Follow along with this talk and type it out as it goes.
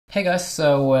Hey guys,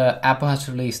 so Apple has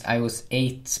released iOS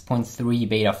 8.3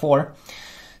 Beta 4.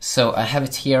 So I have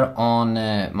it here on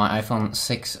my iPhone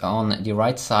 6 on the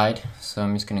right side. So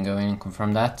I'm just gonna go in and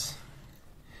confirm that.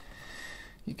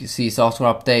 You can see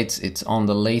software updates, it's on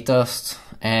the latest.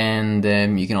 And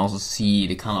you can also see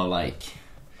the kind of like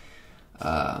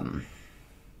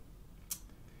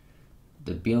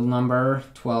the build number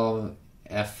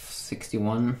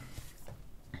 12F61.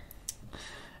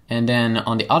 And then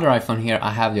on the other iPhone here,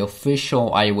 I have the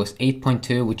official iOS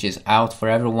 8.2, which is out for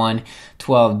everyone,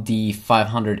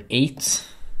 12D508.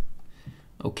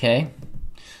 Okay,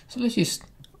 so let's just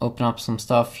open up some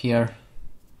stuff here.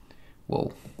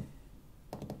 Whoa.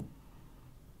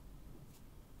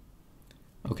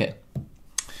 Okay,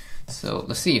 so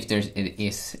let's see if it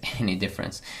is any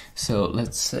difference. So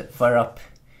let's fire up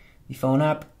the phone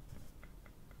app.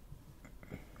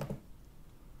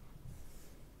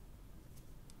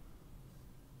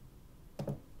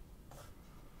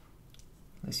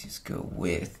 Let's just go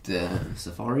with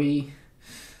Safari.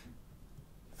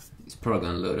 It's probably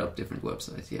gonna load up different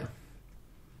websites, yeah.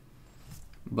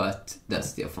 But that's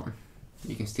still fun.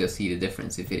 You can still see the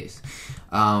difference if it is.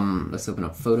 Let's open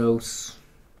up Photos.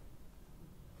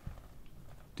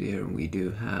 There we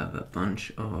do have a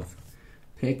bunch of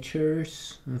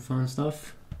pictures and fun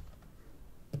stuff.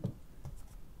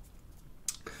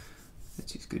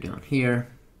 Let's just go down here.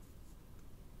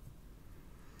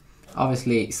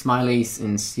 Obviously, Smileys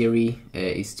and Siri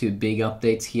is two big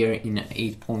updates here in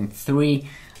 8.3.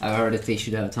 I heard that they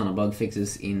should have a ton of bug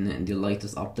fixes in the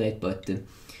latest update, but you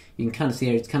can kind of see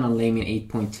here, it's kind of lame in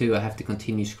 8.2. I have to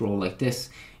continue scroll like this,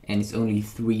 and it's only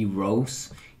 3 rows.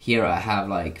 Here I have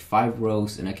like 5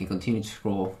 rows, and I can continue to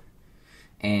scroll,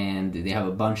 and they have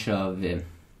a bunch of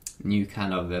new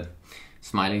kind of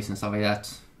smileys and stuff like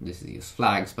that. This is just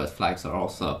flags, but flags are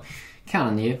also kind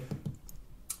of new.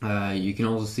 You can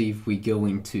also see if we go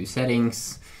into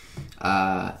settings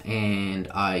and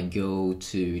I go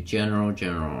to general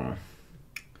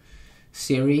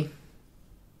Siri,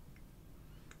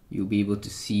 you'll be able to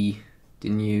see the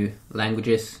new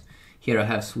languages. Here I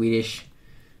have Swedish.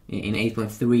 In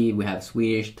 8.3 we have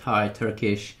Swedish, Thai,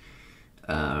 Turkish,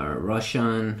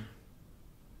 Russian,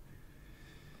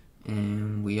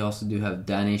 and we also do have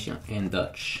Danish and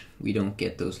Dutch. We don't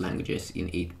get those languages in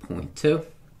 8.2.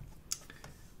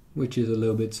 Which is a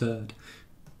little bit sad.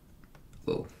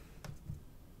 Whoa.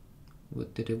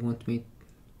 What did it want me?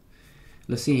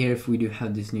 Let's see here if we do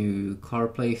have this new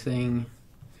CarPlay thing.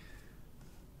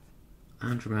 I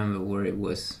don't remember where it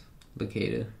was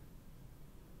located.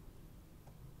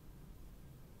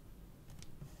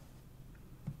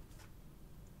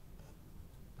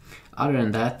 Other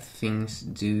than that, things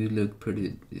do look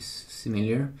pretty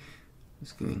similar.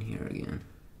 Let's go in here again.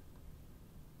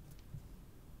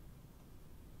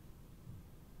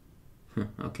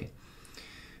 Okay,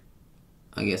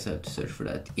 I guess I have to search for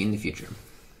that in the future.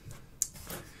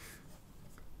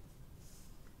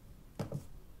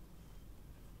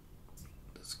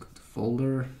 Let's go to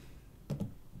folder.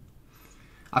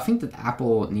 I think that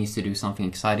Apple needs to do something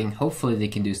exciting. Hopefully they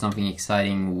can do something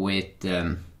exciting with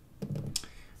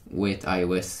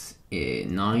iOS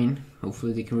 9.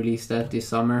 Hopefully they can release that this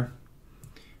summer,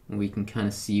 and we can kind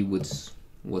of see what's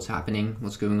happening,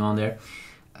 what's going on there.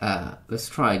 Let's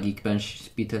try a Geekbench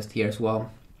speed test here as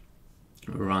well.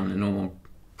 Run a normal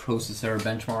processor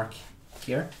benchmark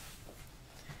here,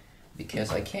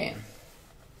 because I can.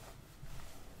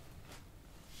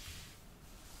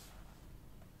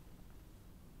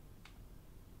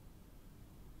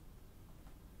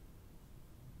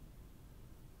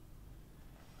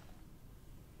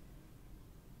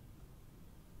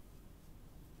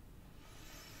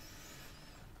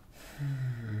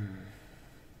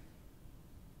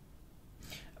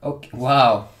 Okay,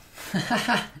 wow.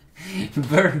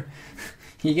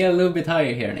 You get a little bit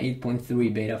higher here in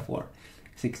 8.3 beta 4,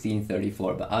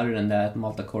 1634, but other than that,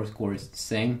 multi-core score is the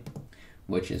same,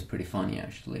 which is pretty funny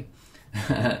actually.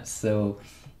 So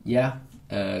yeah,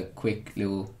 a quick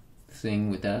little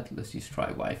thing with that. Let's just try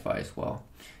Wi-Fi as well,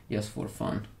 just for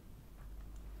fun.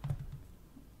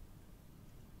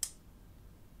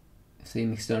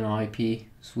 Same external IP,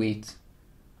 sweet,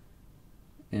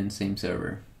 and same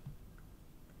server.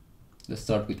 Let's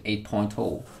start with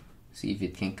 8.0, see if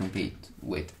it can compete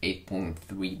with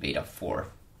 8.3 beta 4.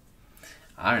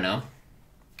 I don't know,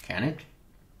 can it?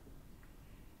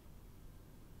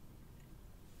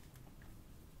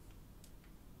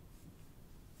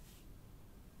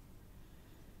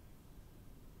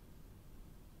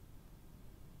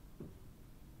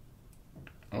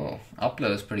 Oh,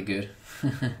 upload is pretty good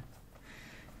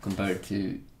compared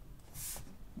to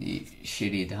the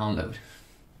shitty download.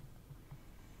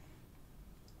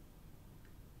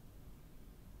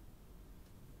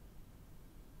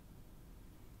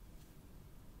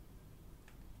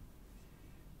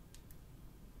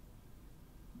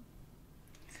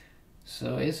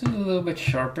 So is it a little bit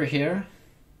sharper here?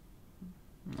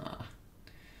 Nah.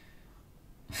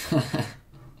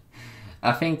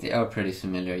 I think they are pretty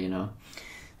similar, you know.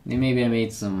 Maybe I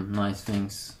made some nice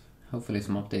things, hopefully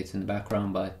some updates in the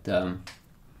background, but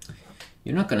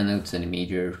you're not gonna notice any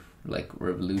major, like,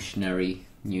 revolutionary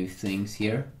new things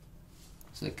here.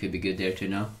 So it could be good there to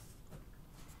know.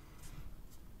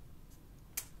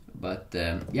 But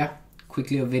yeah,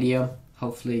 quickly a video.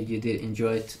 Hopefully you did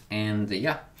enjoy it, and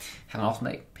yeah, have an awesome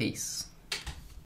day. Peace.